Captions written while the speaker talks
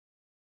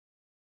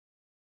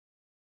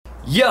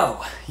Yo,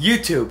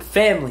 YouTube,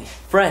 family,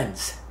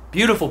 friends,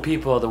 beautiful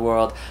people of the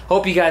world.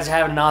 Hope you guys are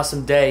having an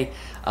awesome day.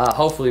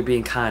 Hopefully you're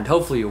being kind.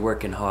 Hopefully you're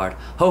working hard.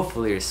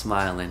 Hopefully you're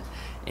smiling.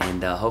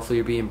 And hopefully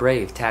you're being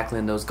brave,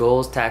 tackling those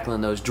goals,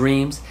 tackling those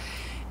dreams,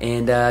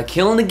 and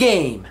killing the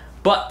game.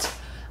 But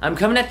I'm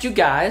coming at you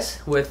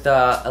guys with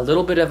a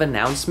little bit of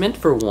announcement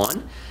for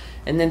one,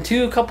 and then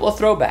a couple of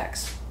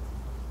throwbacks.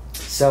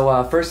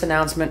 So first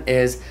announcement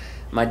is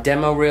my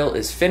demo reel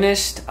is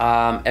finished.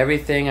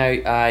 Everything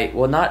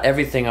well, not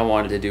everything I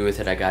wanted to do with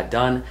it I got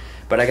done,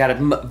 but I got a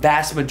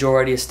vast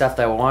majority of stuff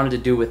that I wanted to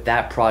do with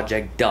that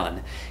project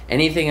done.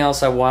 Anything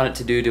else I wanted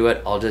to do to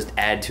it, I'll just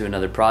add to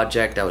another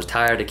project. I was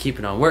tired of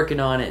keeping on working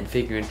on it and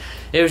figuring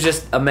it was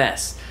just a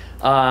mess.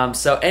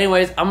 So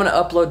anyways, I'm gonna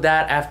upload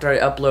that after I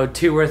upload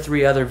 2 or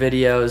 3 other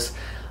videos.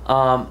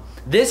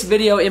 This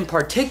video in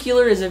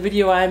particular is a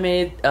video I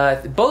made,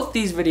 both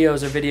these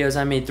videos are videos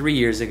I made 3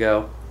 years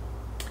ago.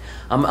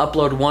 I'm gonna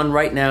upload one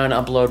right now and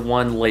upload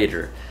one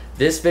later.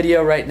 This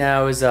video right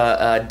now is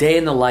a day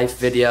in the life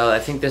video. I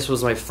think this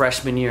was my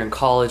freshman year in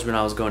college when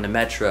I was going to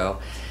Metro.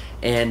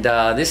 And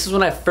this is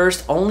when I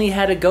first only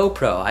had a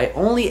GoPro. I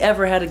only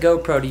ever had a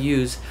GoPro to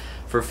use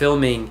for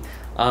filming.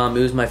 It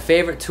was my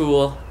favorite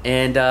tool.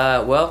 And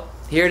well,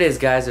 here it is,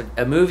 guys.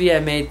 A movie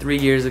I made 3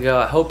 years ago.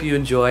 I hope you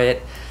enjoy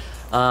it.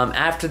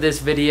 After this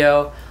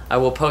video, I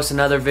will post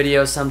another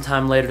video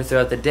sometime later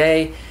throughout the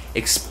day.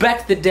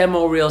 Expect the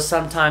demo reel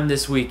sometime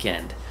this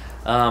weekend.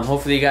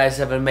 Hopefully you guys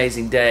have an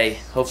amazing day.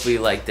 Hopefully you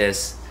like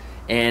this.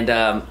 And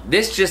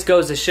this just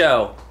goes to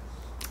show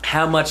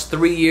how much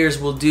 3 years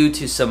will do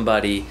to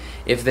somebody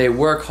if they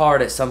work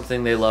hard at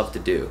something they love to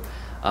do.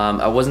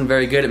 I wasn't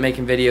very good at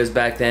making videos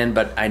back then,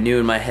 but I knew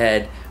in my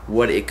head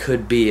what it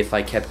could be if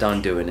I kept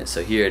on doing it.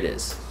 So here it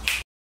is.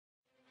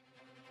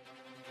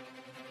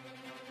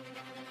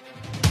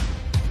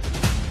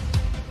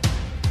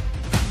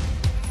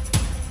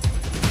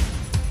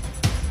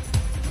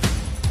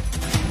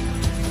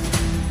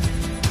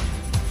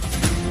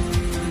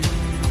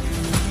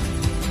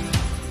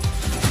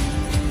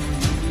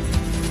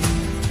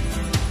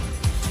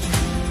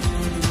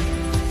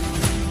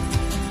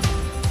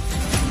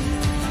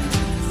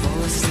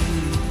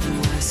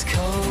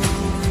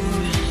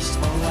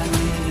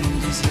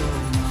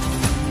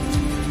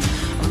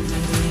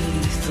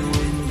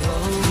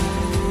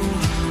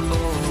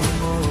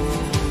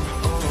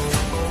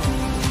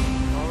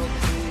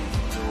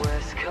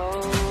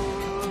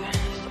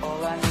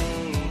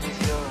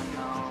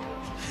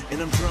 And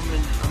I'm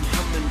drumming, I'm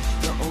humming,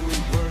 the only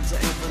words I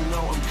ever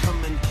know. I'm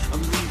coming, I'm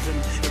leaving,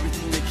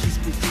 everything that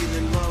keeps me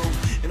feeling low.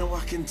 And I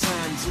walk in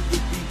time to the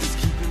beat that's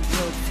keeping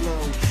blood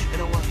flow. And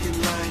I walk in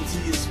line to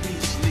your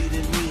speech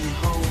leading me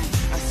home.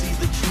 I see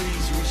the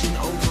trees reaching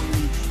over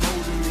me,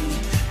 holding me.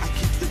 I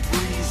keep the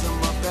breeze on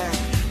my back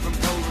from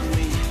holding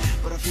me.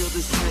 But I feel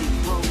this tight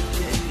rope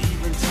getting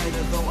even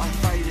tighter, though I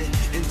fight it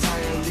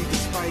entirely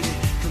despite it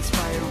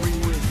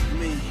conspiring with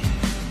me.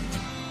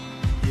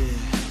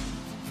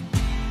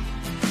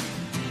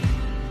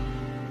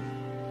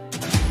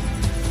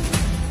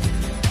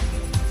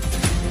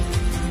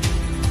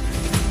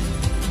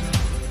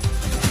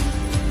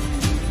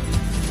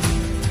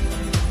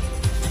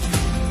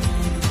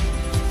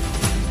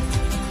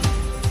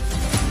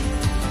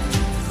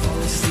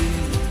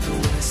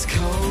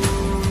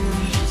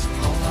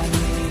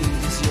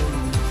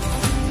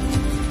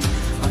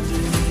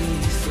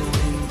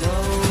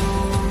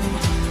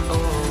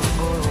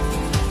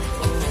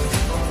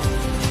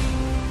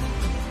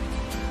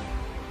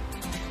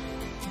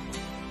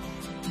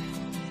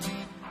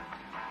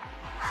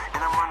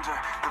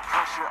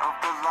 Of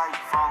the light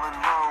falling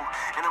low,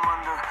 and I'm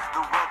under the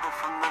weather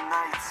from the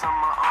nights on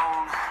my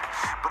own.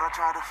 But I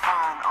try to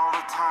find all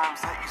the times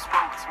that you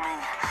spoke to me,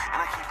 and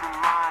I keep in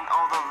mind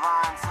all the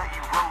lines that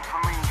you wrote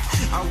for me.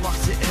 I walk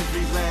to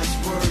every last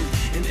word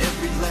and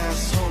every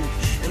last hope,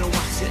 and I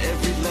walk to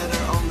every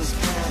letter on this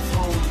path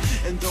home.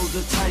 And though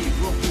the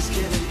tightrope is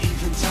getting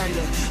even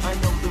tighter, I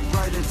know the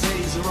brighter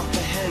days are up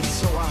ahead,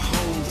 so I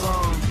hold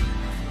on.